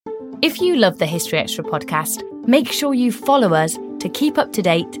If you love the History Extra podcast, make sure you follow us to keep up to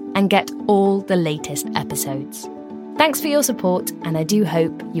date and get all the latest episodes. Thanks for your support, and I do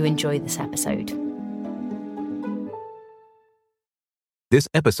hope you enjoy this episode. This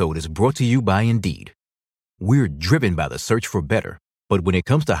episode is brought to you by Indeed. We're driven by the search for better, but when it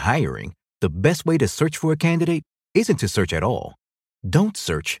comes to hiring, the best way to search for a candidate isn't to search at all. Don't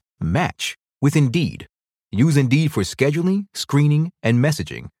search, match with Indeed. Use Indeed for scheduling, screening, and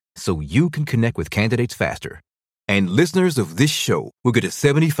messaging so you can connect with candidates faster. And listeners of this show will get a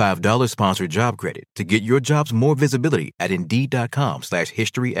 $75 sponsored job credit to get your jobs more visibility at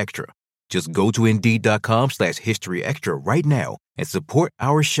Indeed.com/HistoryExtra. Just go to Indeed.com/HistoryExtra right now and support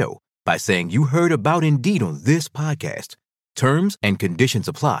our show by saying you heard about Indeed on this podcast. Terms and conditions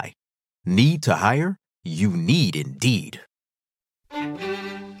apply. Need to hire? You need Indeed.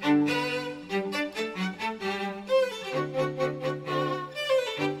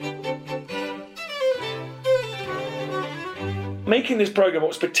 Making this programme, what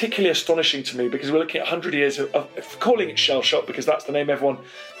was particularly astonishing to me, because we're looking at 100 years of calling it shell shock, because that's the name everyone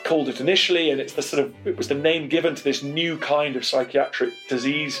called it initially, and it was the name given to this new kind of psychiatric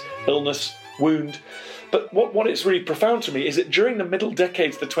disease, illness, wound. But what is really profound to me is that during the middle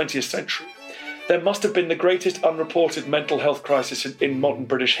decades of the 20th century, there must have been the greatest unreported mental health crisis in modern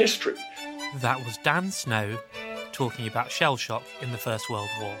British history. That was Dan Snow talking about shell shock in the First World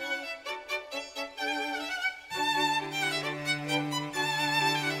War.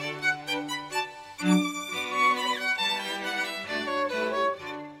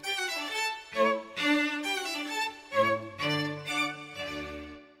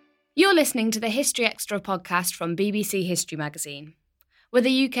 You're listening to the History Extra podcast from BBC History Magazine. We're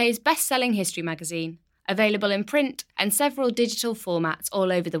the UK's best-selling history magazine, available in print and several digital formats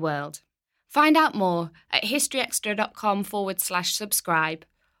all over the world. Find out more at historyextra.com/subscribe,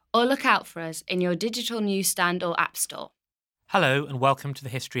 or look out for us in your digital newsstand or app store. Hello and welcome to the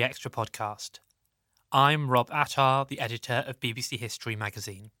History Extra podcast. I'm Rob Attar, the editor of BBC History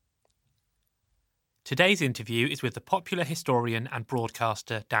Magazine. Today's interview is with the popular historian and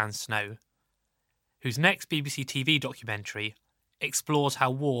broadcaster Dan Snow, whose next BBC TV documentary explores how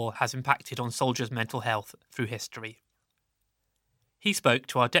war has impacted on soldiers' mental health through history. He spoke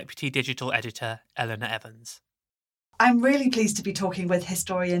to our deputy digital editor, Eleanor Evans. I'm really pleased to be talking with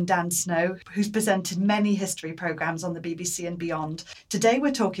historian Dan Snow, who's presented many history programmes on the BBC and beyond. Today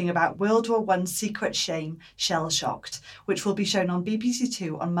we're talking about World War I's secret shame, Shell Shocked, which will be shown on BBC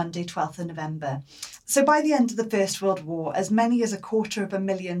Two on Monday 12th of November. So by the end of the First World War, as many as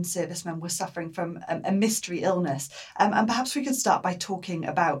 250,000 servicemen were suffering from a mystery illness. And perhaps we could start by talking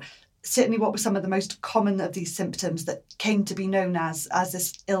about certainly what were some of the most common of these symptoms that came to be known as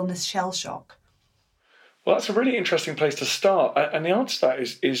this illness, shell shock. Well, that's a really interesting place to start, and the answer to that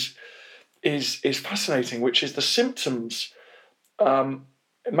is fascinating, which is the symptoms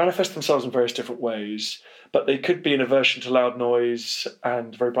manifest themselves in various different ways, but they could be an aversion to loud noise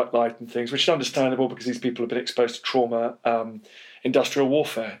and very bright light and things, which is understandable because these people have been exposed to trauma, industrial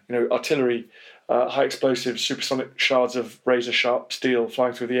warfare, artillery, high explosives, supersonic shards of razor-sharp steel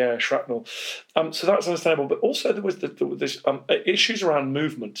flying through the air, shrapnel. So that's understandable. But also there was this issues around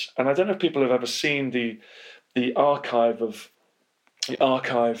movement. And I don't know if people have ever seen the archive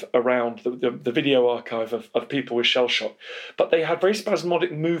around the video archive of people with shell shock. But they had very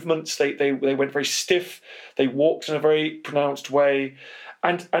spasmodic movements. They went very stiff. They walked in a very pronounced way.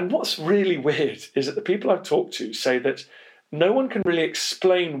 And what's really weird is that the people I've talked to say that no one can really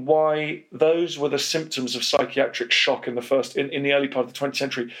explain why those were the symptoms of psychiatric shock in the early part of the 20th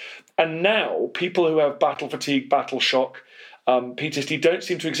century. And now people who have battle fatigue, battle shock, PTSD don't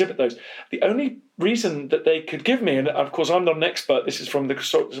seem to exhibit those. The only reason that they could give me, and of course I'm not an expert, this is from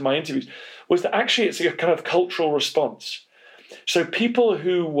my interviews, was that actually it's a kind of cultural response. So people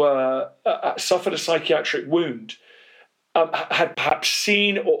who suffered a psychiatric wound had perhaps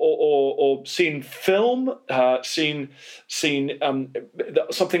seen or seen film, seen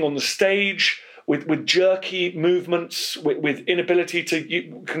something on the stage with jerky movements, with inability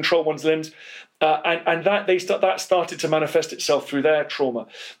to control one's limbs, and that started to manifest itself through their trauma.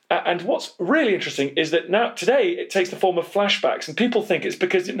 And what's really interesting is that now today it takes the form of flashbacks, and people think it's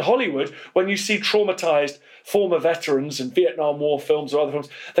because in Hollywood, when you see traumatized former veterans in Vietnam War films or other films,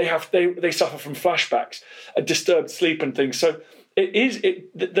 they suffer from flashbacks, disturbed sleep and things. So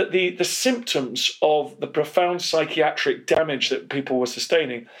the symptoms of the profound psychiatric damage that people were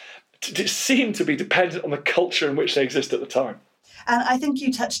sustaining seem to be dependent on the culture in which they exist at the time. And I think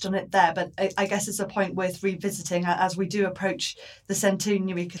you touched on it there, but I guess it's a point worth revisiting as we do approach the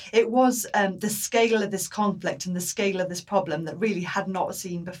centenary. It was the scale of this conflict and the scale of this problem that really had not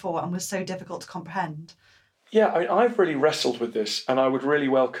seen before and was so difficult to comprehend. Yeah, I've really wrestled with this, and I would really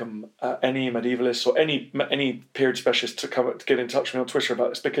welcome any medievalists or any period specialist to get in touch with me on Twitter about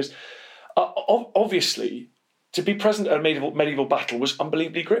this, because obviously to be present at a medieval battle was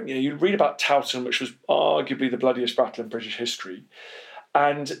unbelievably grim. You read about Towton, which was arguably the bloodiest battle in British history.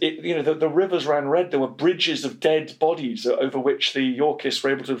 And the rivers ran red. There were bridges of dead bodies over which the Yorkists were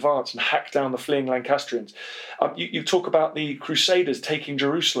able to advance and hack down the fleeing Lancastrians. You talk about the Crusaders taking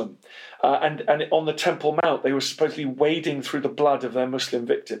Jerusalem, and on the Temple Mount, they were supposedly wading through the blood of their Muslim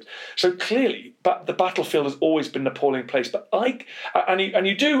victims. So clearly, the battlefield has always been an appalling place. But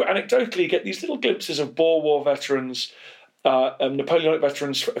you do anecdotally get these little glimpses of Boer War veterans. Napoleonic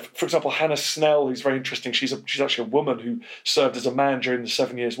veterans, for example, Hannah Snell, who's very interesting. She's actually a woman who served as a man during the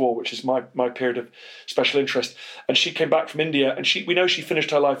 7 Years' War, which is my period of special interest. And she came back from India, and we know she finished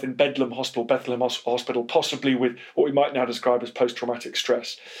her life in Bethlehem Hospital, possibly with what we might now describe as post-traumatic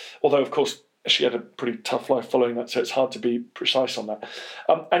stress. Although, of course, she had a pretty tough life following that, so it's hard to be precise on that.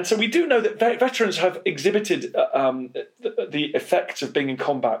 And so we do know that veterans have exhibited the effects of being in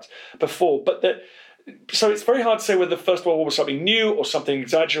combat before, but that. So it's very hard to say whether the First World War was something new or something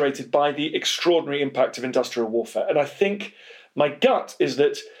exaggerated by the extraordinary impact of industrial warfare. And I think my gut is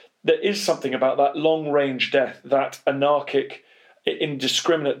that there is something about that long-range death, that anarchic,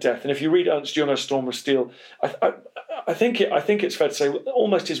 indiscriminate death. And if you read Ernst Junger, Storm of Steel, I think it's fair to say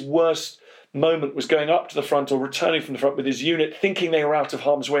almost his worst moment was going up to the front or returning from the front with his unit, thinking they were out of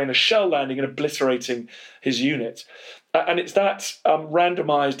harm's way, and a shell landing and obliterating his unit. And it's that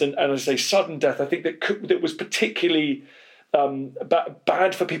randomised and, as I say, sudden death, I think that was particularly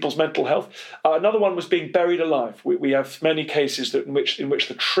bad for people's mental health. Another one was being buried alive. We have many cases in which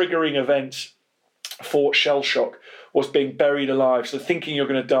the triggering event for shell shock was being buried alive, so thinking you're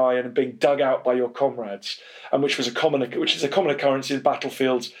going to die and being dug out by your comrades, and which is a common occurrence in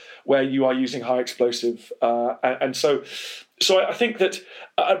battlefields where you are using high explosive, and so I think that.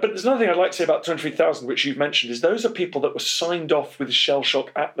 But there's another thing I'd like to say about 23,000, which you've mentioned, is those are people that were signed off with shell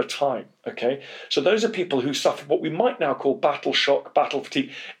shock at the time. Okay, so those are people who suffered what we might now call battle shock, battle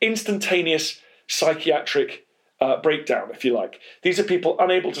fatigue, instantaneous psychiatric breakdown, if you like. These are people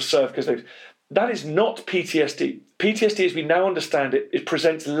unable to serve because they've. That is not PTSD. PTSD, as we now understand it, it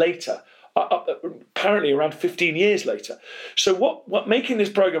presents later, apparently around 15 years later. So what making this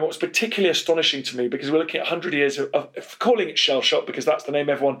programme, what was particularly astonishing to me, because we're looking at 100 years of calling it shell shock, because that's the name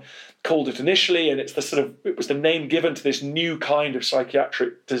everyone called it initially, and it was the name given to this new kind of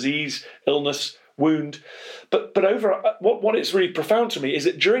psychiatric disease, illness, wound. But what is really profound to me is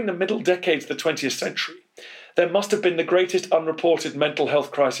that during the middle decades of the 20th century, there must have been the greatest unreported mental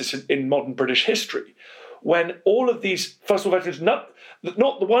health crisis in modern British history, when all of these First World veterans, I'm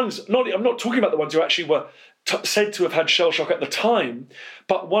not talking about the ones who actually were said to have had shell shock at the time,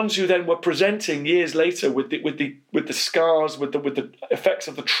 but ones who then were presenting years later with the scars, with the effects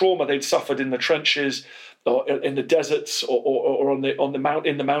of the trauma they'd suffered in the trenches, or in the deserts, or in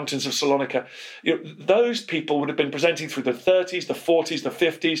the mountains of Salonika. Those people would have been presenting through the 30s, the 40s, the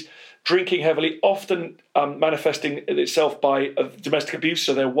 50s, drinking heavily, often manifesting itself by domestic abuse.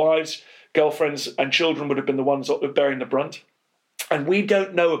 So their wives, girlfriends, and children would have been the ones that were bearing the brunt. And we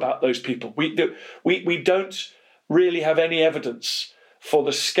don't know about those people. We don't really have any evidence for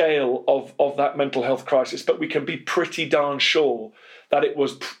the scale of that mental health crisis, but we can be pretty darn sure that it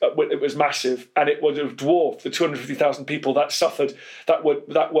was massive, and it would have dwarfed the 250,000 people that suffered, that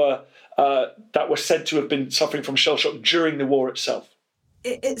were said to have been suffering from shell shock during the war itself.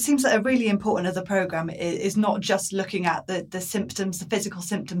 It seems that a really important of the programme is not just looking at the symptoms, the physical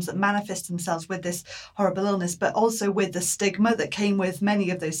symptoms that manifest themselves with this horrible illness, but also with the stigma that came with many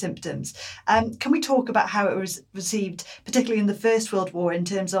of those symptoms. Can we talk about how it was received, particularly in the First World War, in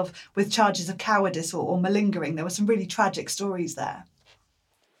terms of with charges of cowardice or malingering? There were some really tragic stories there.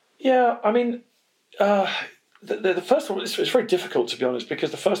 Yeah, I mean, the First World War, it's very difficult, to be honest,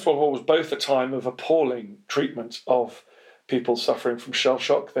 because the First World War was both a time of appalling treatment of people suffering from shell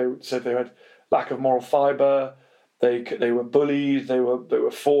shock. They said they had lack of moral fibre. They were bullied. They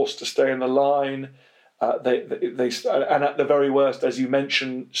were forced to stay in the line. And at the very worst, as you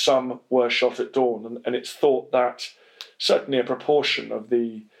mentioned, some were shot at dawn. And it's thought that certainly a proportion of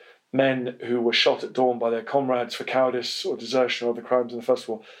the men who were shot at dawn by their comrades for cowardice or desertion or other crimes in the First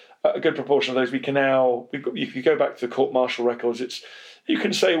War, a good proportion of those if you go back to the court-martial records, you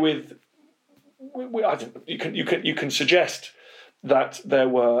can say you can suggest that there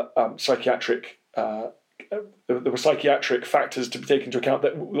were psychiatric there were psychiatric factors to be taken into account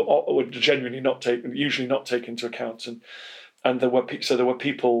that were usually not taken into account, and there were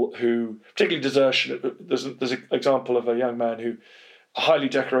people who, particularly desertion. There's an example of a young man who, highly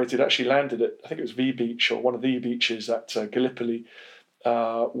decorated, actually landed at, I think it was V Beach or one of the beaches at Gallipoli,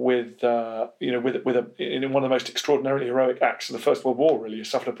 with in one of the most extraordinarily heroic acts of the First World War. Really, he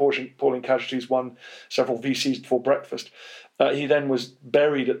suffered appalling casualties, won several VCs before breakfast. He then was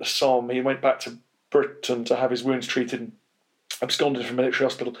buried at the Somme. He went back to Britain to have his wounds treated and absconded from a military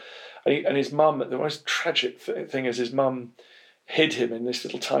hospital. And his mum, the most tragic thing is his mum hid him in this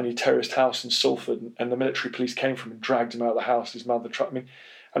little tiny terraced house in Salford, and the military police came from him and dragged him out of the house. His mother tried.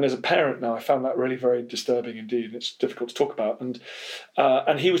 And as a parent now, I found that really very disturbing indeed, and it's difficult to talk about. And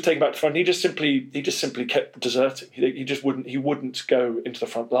he was taken back to the front. He just simply kept deserting. He wouldn't go into the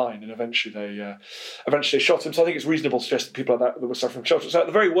front line, and eventually they shot him. So I think it's reasonable to suggest that people like that were suffering from shell shock. So at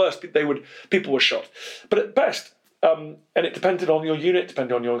the very worst, people were shot. But at best, and it depended on your unit,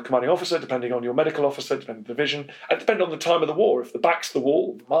 depending on your commanding officer, depending on your medical officer, depending on the division, and depending on the time of the war. If the back's to the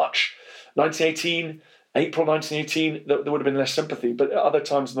wall, March 1918. April 1918, there would have been less sympathy, but at other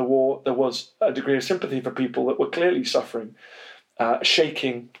times in the war, there was a degree of sympathy for people that were clearly suffering,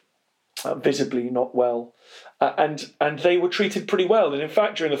 shaking, visibly not well, and they were treated pretty well. And in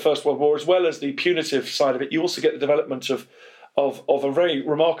fact, during the First World War, as well as the punitive side of it, you also get the development of a very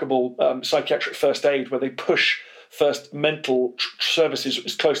remarkable psychiatric first aid, where they push first mental services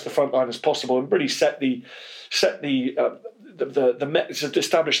as close to the front line as possible, and really to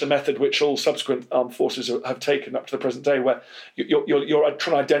establish the method which all subsequent armed forces have taken up to the present day, where you're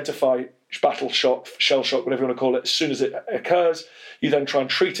trying to identify battle shock, shell shock, whatever you want to call it, as soon as it occurs. You then try and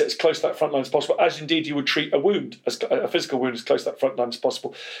treat it as close to that front line as possible, as indeed you would treat a wound, a physical wound, as close to that front line as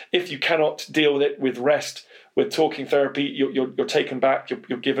possible. If you cannot deal with it with rest, with talking therapy, you're taken back.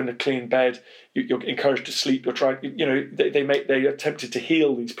 You're given a clean bed. You're encouraged to sleep. You're trying. They attempted to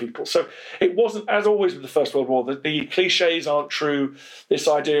heal these people. So it wasn't, as always with the First World War, that the cliches aren't true. This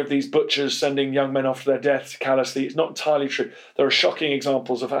idea of these butchers sending young men off to their death callously, it's not entirely true. There are shocking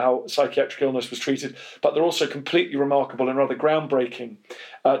examples of how psychiatric illness was treated, but they're also completely remarkable and rather groundbreaking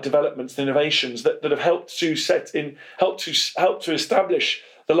developments and innovations that have helped to establish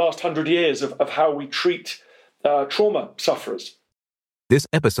the last 100 years of how we treat trauma sufferers. This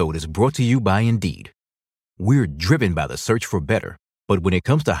episode is brought to you by Indeed. We're driven by the search for better, but when it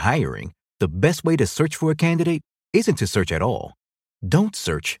comes to hiring, the best way to search for a candidate isn't to search at all. Don't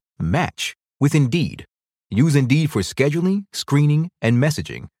search, match with Indeed. Use Indeed for scheduling, screening, and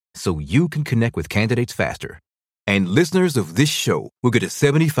messaging so you can connect with candidates faster. And listeners of this show will get a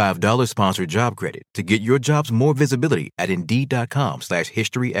 $75 sponsored job credit to get your jobs more visibility at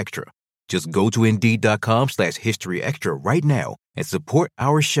Indeed.com/HistoryExtra. Just go to Indeed.com/HistoryExtra right now and support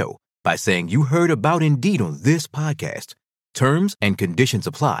our show by saying you heard about Indeed on this podcast. Terms and conditions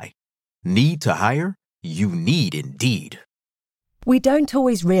apply. Need to hire? You need Indeed. We don't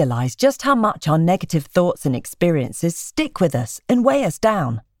always realize just how much our negative thoughts and experiences stick with us and weigh us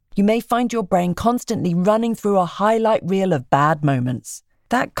down. You may find your brain constantly running through a highlight reel of bad moments.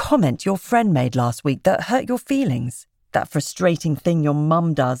 That comment your friend made last week that hurt your feelings. That frustrating thing your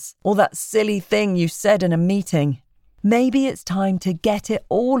mum does, or that silly thing you said in a meeting. Maybe it's time to get it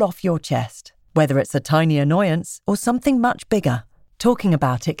all off your chest, whether it's a tiny annoyance or something much bigger. Talking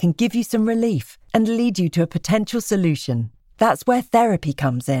about it can give you some relief and lead you to a potential solution. That's where therapy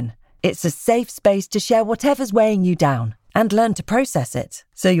comes in. It's a safe space to share whatever's weighing you down and learn to process it,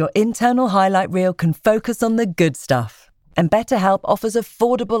 so your internal highlight reel can focus on the good stuff. And BetterHelp offers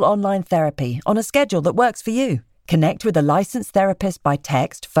affordable online therapy on a schedule that works for you. Connect with a licensed therapist by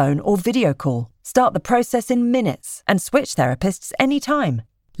text, phone, or video call. Start the process in minutes and switch therapists anytime.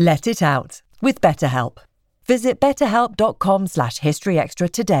 Let it out with BetterHelp. Visit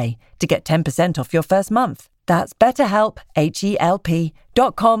betterhelp.com/historyextra today to get 10% off your first month. That's BetterHelp,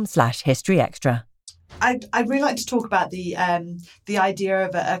 HELP.com/historyextra. I'd really like to talk about the idea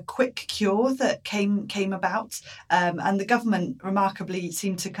of a quick cure that came about, and the government remarkably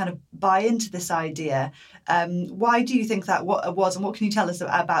seemed to kind of buy into this idea. Why do you think that was, and what can you tell us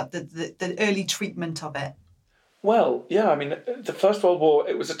about the early treatment of it? Well, yeah, I mean, the First World War,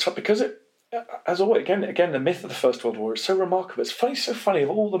 it was because it, as always, again, the myth of the First World War is so remarkable. It's so funny, of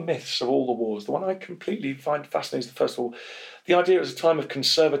all the myths of all the wars, the one I completely find fascinating is the First World War. The idea it was a time of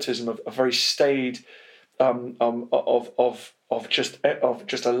conservatism, of a very staid, of just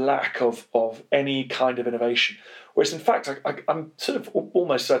a lack of any kind of innovation. Whereas in fact, I'm sort of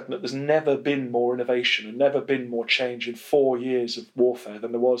almost certain that there's never been more innovation and never been more change in 4 years of warfare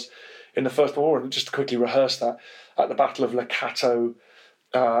than there was in the First World War. And just to quickly rehearse that, at the Battle of Le Cateau,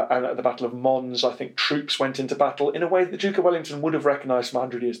 and at the Battle of Mons, I think troops went into battle in a way that the Duke of Wellington would have recognised from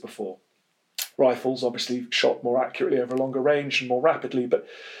 100 years before. Rifles obviously shot more accurately over a longer range and more rapidly, but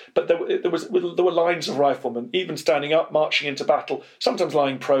there were lines of riflemen, even standing up, marching into battle, sometimes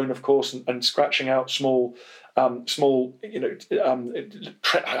lying prone, of course, and scratching out small, I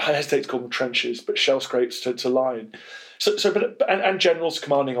hesitate to call them trenches, but shell scrapes to lie in. And generals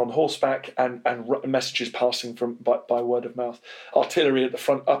commanding on horseback and messages passing by word of mouth. Artillery at the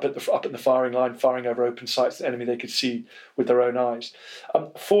front, up in the firing line, firing over open sights, the enemy they could see with their own eyes.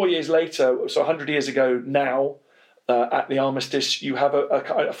 4 years later, so 100 years ago now, at the armistice, you have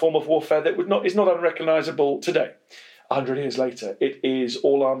a form of warfare that is not unrecognisable today. 100 years later, it is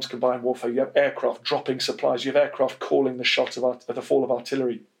all arms combined warfare. You have aircraft dropping supplies. You have aircraft calling the shot of the fall of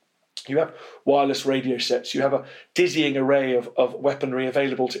artillery. You have wireless radio sets. You have a dizzying array of weaponry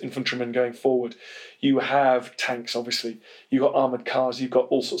available to infantrymen going forward. You have tanks, obviously. You've got armoured cars. You've got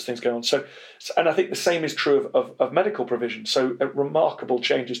all sorts of things going on. So, and I think the same is true of medical provision. So remarkable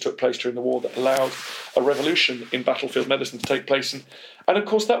changes took place during the war that allowed a revolution in battlefield medicine to take place. And of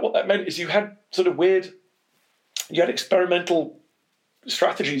course, what that meant is you had sort of you had experimental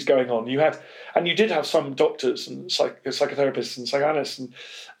strategies going on. You did have some doctors and psychotherapists and psychiatrists and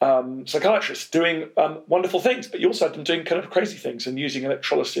psychiatrists doing wonderful things, but you also had them doing kind of crazy things and using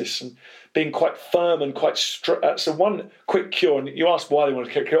electrolysis and being quite firm and quite so one quick cure, and you asked why they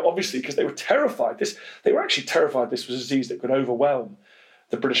wanted a cure, obviously because they were terrified. They were actually terrified this was a disease that could overwhelm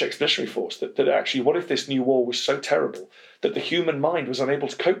the British Expeditionary Force, that actually, what if this new war was so terrible that the human mind was unable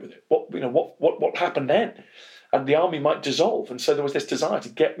to cope with it? What happened then? And the army might dissolve. And so there was this desire to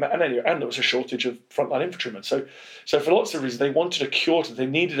get... And there was a shortage of frontline infantrymen. So for lots of reasons, they wanted a cure. They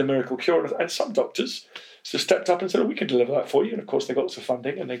needed a miracle cure. And some doctors stepped up and said, we can deliver that for you. And of course, they got lots of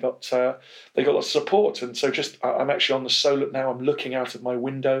funding and they got lots of support. And so I'm actually on the Solent now. I'm looking out of my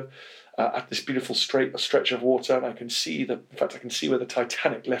window at this beautiful stretch of water. And I can see where the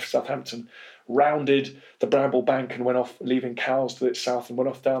Titanic left Southampton, rounded the Bramble Bank and went off, leaving Cowes to its south and went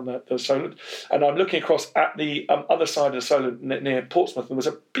off down the Solent. And I'm looking across at the other side of the Solent near Portsmouth, and there was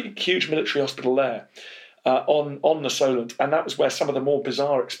a big, huge military hospital there on the Solent. And that was where some of the more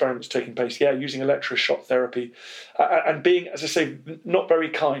bizarre experiments were taking place, using electroshock therapy and being, as I say, not very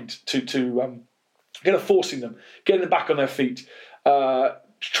kind to forcing them, getting them back on their feet,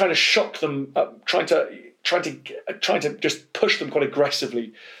 trying to shock them, trying to just push them quite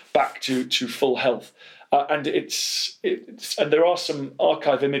aggressively back to full health. And there are some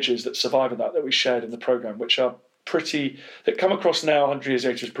archive images that survive of that we shared in the programme, which are that come across now 100 years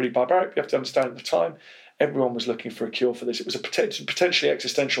later as pretty barbaric. You have to understand at the time, everyone was looking for a cure for this. It was a potentially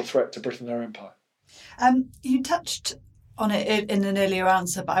existential threat to Britain and our empire. You touched on it in an earlier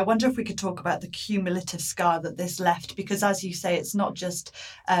answer, but I wonder if we could talk about the cumulative scar that this left, because as you say, it's not just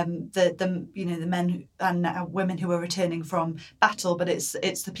the men and women who are returning from battle, but it's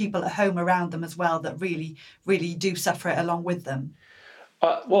the people at home around them as well that really, really do suffer it along with them.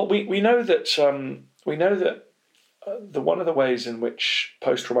 We know that one of the ways in which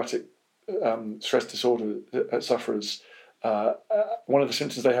post-traumatic stress disorder sufferers, one of the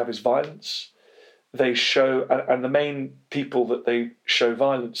symptoms they have is violence. They show, and the main people that they show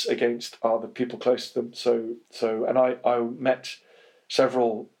violence against are the people close to them. So, and I met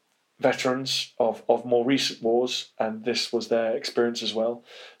several veterans of more recent wars, and this was their experience as well.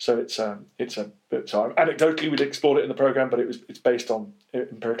 So it's anecdotally we'd explored it in the program, but it's based on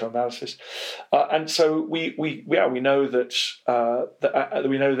empirical analysis, and so we know that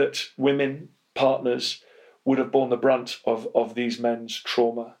women partners would have borne the brunt of these men's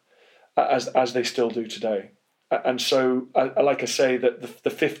trauma, as they still do today. And so, like I say, that the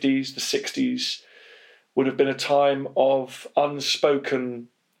 50s, the 60s would have been a time of unspoken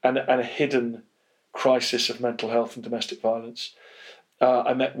and a hidden crisis of mental health and domestic violence.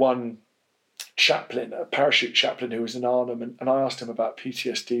 I met one chaplain, a parachute chaplain who was in Arnhem, and I asked him about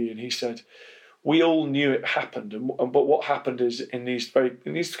PTSD, and he said, we all knew it happened, but what happened is in these kind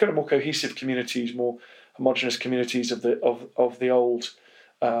of more cohesive communities, more homogenous communities of the old,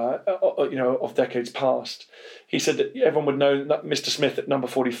 of decades past. He said that everyone would know that Mr. Smith at number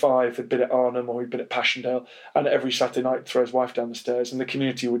 45 had been at Arnhem or he'd been at Passchendaele, and every Saturday night throw his wife down the stairs, and the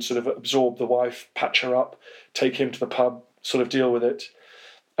community would sort of absorb the wife, patch her up, take him to the pub, sort of deal with it,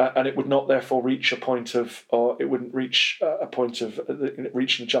 and it would not therefore reach a point of, or it wouldn't reach a point of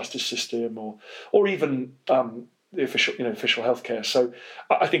reaching the justice system or even the official healthcare. So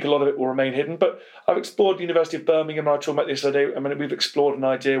I think a lot of it will remain hidden. But I've explored the University of Birmingham. I was talking about this the other day. I mean, we've explored an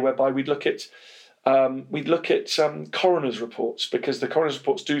idea whereby we'd look at coroner's reports, because the coroner's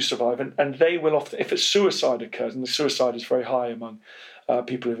reports do survive, and they will often, if a suicide occurs, and the suicide is very high among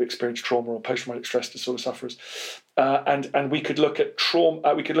people who've experienced trauma or post-traumatic stress disorder sufferers. And we could look at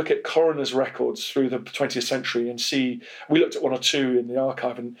trauma. We could look at coroners' records through the 20th century and see. We looked at one or two in the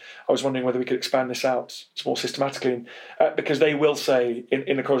archive, and I was wondering whether we could expand this out more systematically, because they will say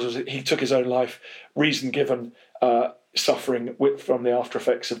in the coroners he took his own life, reason given, suffering from the after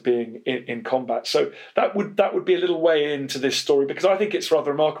effects of being in combat. So that would be a little way into this story, because I think it's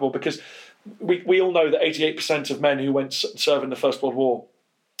rather remarkable, because we all know that 88% of men who went to serve in the First World War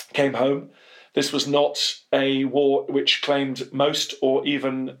came home. This was not a war which claimed most or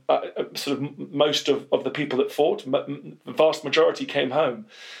even sort of most of the people that fought. The vast majority came home.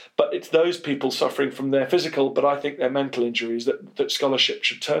 But it's those people suffering from their physical, but I think their mental injuries that scholarship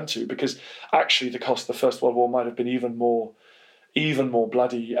should turn to, because actually the cost of the First World War might have been even more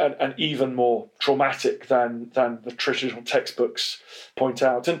bloody and even more traumatic than the traditional textbooks point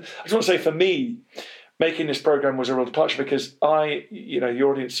out. And I just want to say, for me, making this program was a real departure, because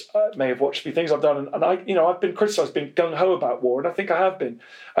your audience may have watched a few things I've done, and I've been criticised, been gung-ho about war, and I think I have been.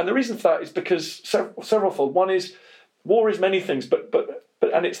 And the reason for that is because severalfold. One is, war is many things, but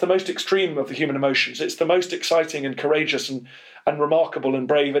it's the most extreme of the human emotions. It's the most exciting and courageous and remarkable and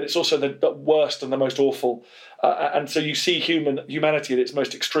brave, and it's also the worst and the most awful. And so you see humanity at its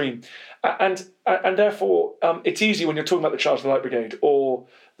most extreme. And therefore, it's easy when you're talking about the Charge of the Light Brigade or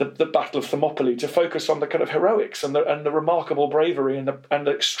the Battle of Thermopylae to focus on the kind of heroics and the remarkable bravery and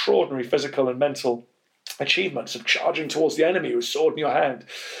the extraordinary physical and mental achievements of charging towards the enemy with sword in your hand.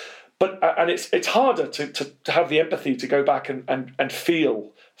 But it's harder to have the empathy to go back and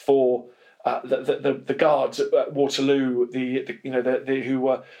feel for the guards at Waterloo,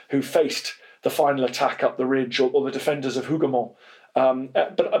 who faced the final attack up the ridge, or the defenders of Hougoumont.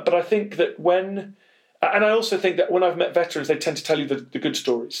 But I think that and I also think that when I've met veterans, they tend to tell you the good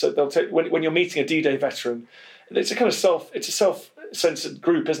stories. So they'll tell when you're meeting a D-Day veteran, it's a self-censored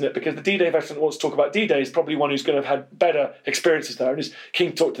group, isn't it? Because the D-Day veteran that wants to talk about D-Day is probably one who's going to have had better experiences there and is keen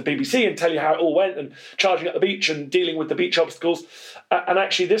to talk to the BBC and tell you how it all went and charging up the beach and dealing with the beach obstacles. And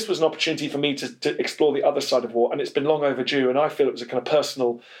actually, this was an opportunity for me to explore the other side of war, and it's been long overdue. And I feel it was a kind of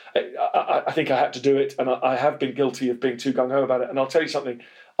personal. I think I had to do it, and I have been guilty of being too gung-ho about it. And I'll tell you something: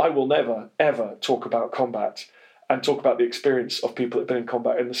 I will never ever talk about combat and talk about the experience of people that have been in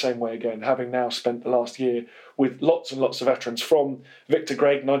combat in the same way again, having now spent the last year with lots and lots of veterans, from Victor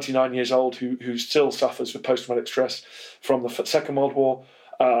Gregg, 99 years old, who still suffers with post-traumatic stress from the Second World War,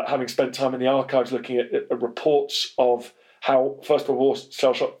 having spent time in the archives looking at reports of how First World War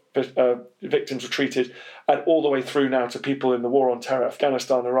shell shock victims were treated, and all the way through now to people in the war on terror,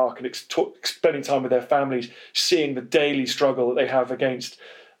 Afghanistan, Iraq, and spending time with their families, seeing the daily struggle that they have against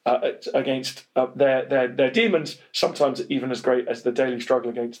their demons, sometimes even as great as the daily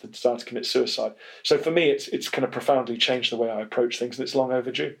struggle against the desire to commit suicide. So for me, it's kind of profoundly changed the way I approach things, and it's long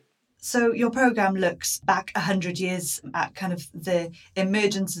overdue. So your programme looks back 100 years at kind of the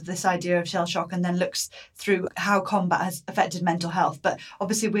emergence of this idea of shell shock, and then looks through how combat has affected mental health. But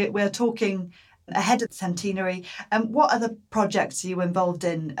obviously we're talking ahead of the centenary. What other projects are you involved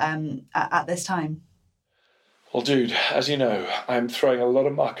in at this time? Well, dude, as you know, I'm throwing a lot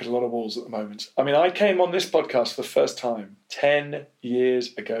of muck at a lot of walls at the moment. I mean, I came on this podcast for the first time 10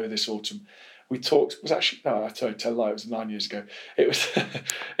 years ago this autumn. We talked, it was actually, no, I tell a lie, it was 9 years ago. It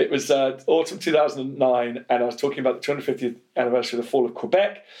was autumn 2009, and I was talking about the 250th anniversary of the fall of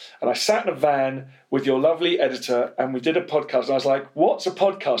Quebec, and I sat in a van with your lovely editor, and we did a podcast, and I was like, what's a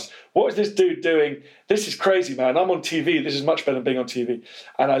podcast? What is this dude doing? This is crazy, man. I'm on TV. This is much better than being on TV.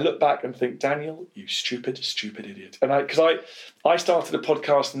 And I look back and think, Daniel, you stupid idiot. And I started a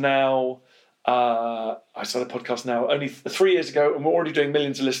podcast now, only 3 years ago, and we're already doing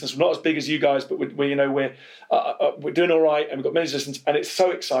millions of listeners. We're not as big as you guys, but we're doing all right, and we've got millions of listeners, and it's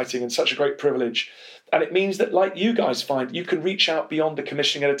so exciting and such a great privilege. And it means that, like you guys find, you can reach out beyond the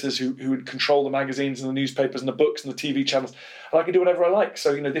commissioning editors who control the magazines and the newspapers and the books and the TV channels, and I can do whatever I like.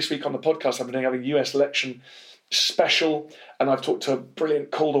 So, this week on the podcast, I've been having a US election special, and I've talked to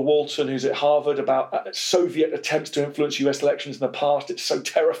brilliant Calder Walton, who's at Harvard, about Soviet attempts to influence US elections in the past. It's so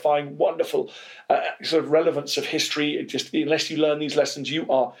terrifying, wonderful sort of relevance of history. It just, unless you learn these lessons, you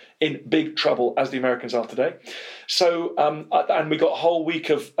are in big trouble, as the Americans are today. So, and we got a whole week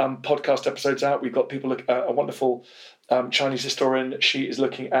of podcast episodes out. We've got people, a wonderful Chinese historian. She is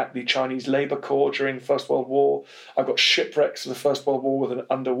looking at the Chinese Labour Corps during the First World War. I've got shipwrecks of the First World War with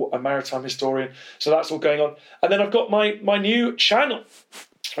a maritime historian. So that's all going on. And then I've got my new channel,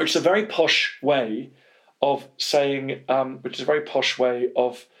 which is a very posh way of saying,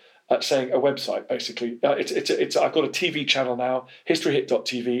 saying a website, basically. I've got a TV channel now,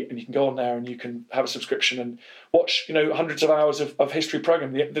 historyhit.tv, and you can go on there and you can have a subscription and watch, hundreds of hours of history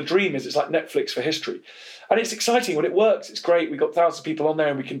programming. The dream is it's like Netflix for history. And it's exciting when it works. It's great. We've got thousands of people on there,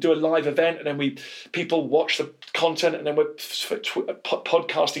 and we can do a live event, and then people watch the content, and then we're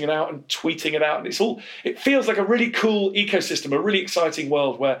podcasting it out and tweeting it out. And it feels like a really cool ecosystem, a really exciting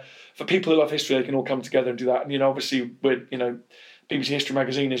world where for people who love history, they can all come together and do that. And, obviously, BBC History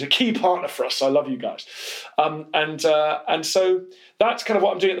Magazine is a key partner for us. So I love you guys. And so that's kind of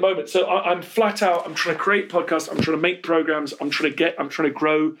what I'm doing at the moment. So I'm flat out. I'm trying to create podcasts. I'm trying to make programs. I'm trying to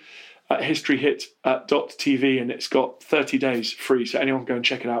grow historyhit.tv, and it's got 30 days free, so anyone can go and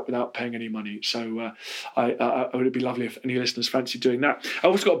check it out without paying any money. So it would be lovely if any listeners fancy doing that. I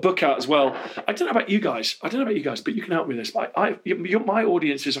also got a book out as well. I don't know about you guys, but you can help me with this. My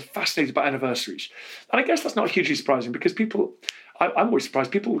audiences are fascinated by anniversaries, and I guess that's not hugely surprising because I'm always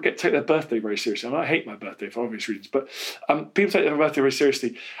surprised. People take their birthday very seriously, and I hate my birthday for obvious reasons. But people take their birthday very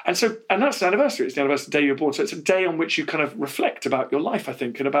seriously, and that's an anniversary. It's the anniversary of the day you were born. So it's a day on which you kind of reflect about your life, I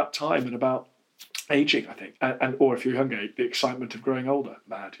think, and about time and about aging, I think, or if you're younger, the excitement of growing older.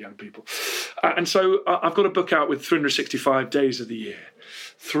 Mad young people. And so I've got a book out with 365 days of the year.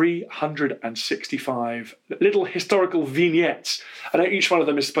 365 little historical vignettes, and each one of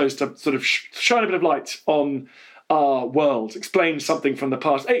them is supposed to sort of shine a bit of light on our world, explain something from the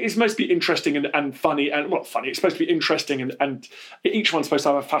past. It's supposed to be interesting and funny, and well, funny. It's supposed to be interesting, and each one's supposed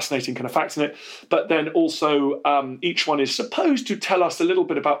to have a fascinating kind of facts in it. But then also, each one is supposed to tell us a little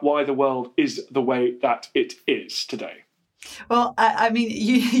bit about why the world is the way that it is today. Well, I mean,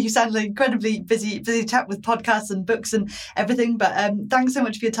 you sound like incredibly busy chap with podcasts and books and everything. But thanks so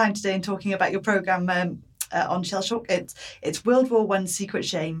much for your time today and talking about your programme. On Shell Shock. It's World War I Secret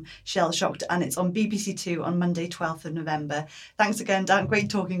Shame, Shell Shocked, and it's on BBC Two on Monday, 12th of November. Thanks again, Dan. Great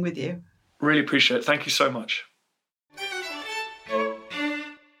talking with you. Really appreciate it. Thank you so much.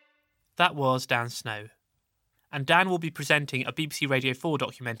 That was Dan Snow. And Dan will be presenting a BBC Radio 4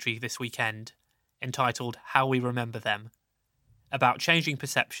 documentary this weekend entitled How We Remember Them, about changing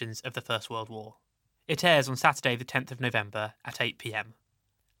perceptions of the First World War. It airs on Saturday the 10th of November at 8 p.m.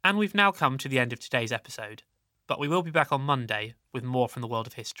 And we've now come to the end of today's episode, but we will be back on Monday with more from the world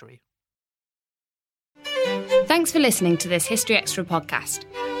of history. Thanks for listening to this History Extra podcast,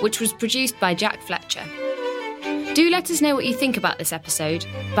 which was produced by Jack Fletcher. Do let us know what you think about this episode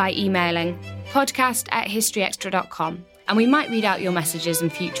by emailing podcast@historyextra.com, and we might read out your messages in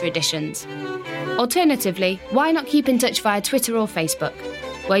future editions. Alternatively, why not keep in touch via Twitter or Facebook,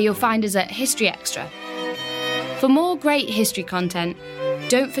 where you'll find us at History Extra. For more great history content,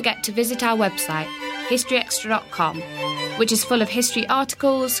 don't forget to visit our website, historyextra.com, which is full of history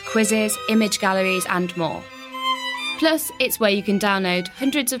articles, quizzes, image galleries and more. Plus, it's where you can download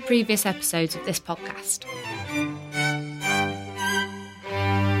hundreds of previous episodes of this podcast.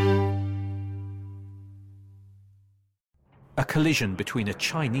 A collision between a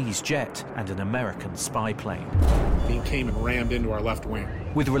Chinese jet and an American spy plane. He came and rammed into our left wing.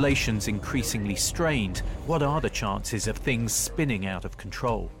 With relations increasingly strained, what are the chances of things spinning out of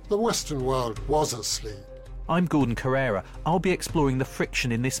control? The Western world was asleep. I'm Gordon Carrera. I'll be exploring the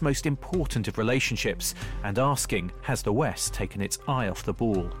friction in this most important of relationships and asking, has the West taken its eye off the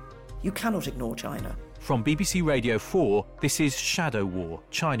ball? You cannot ignore China. From BBC Radio 4, this is Shadow War,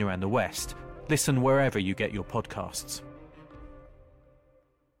 China and the West. Listen wherever you get your podcasts.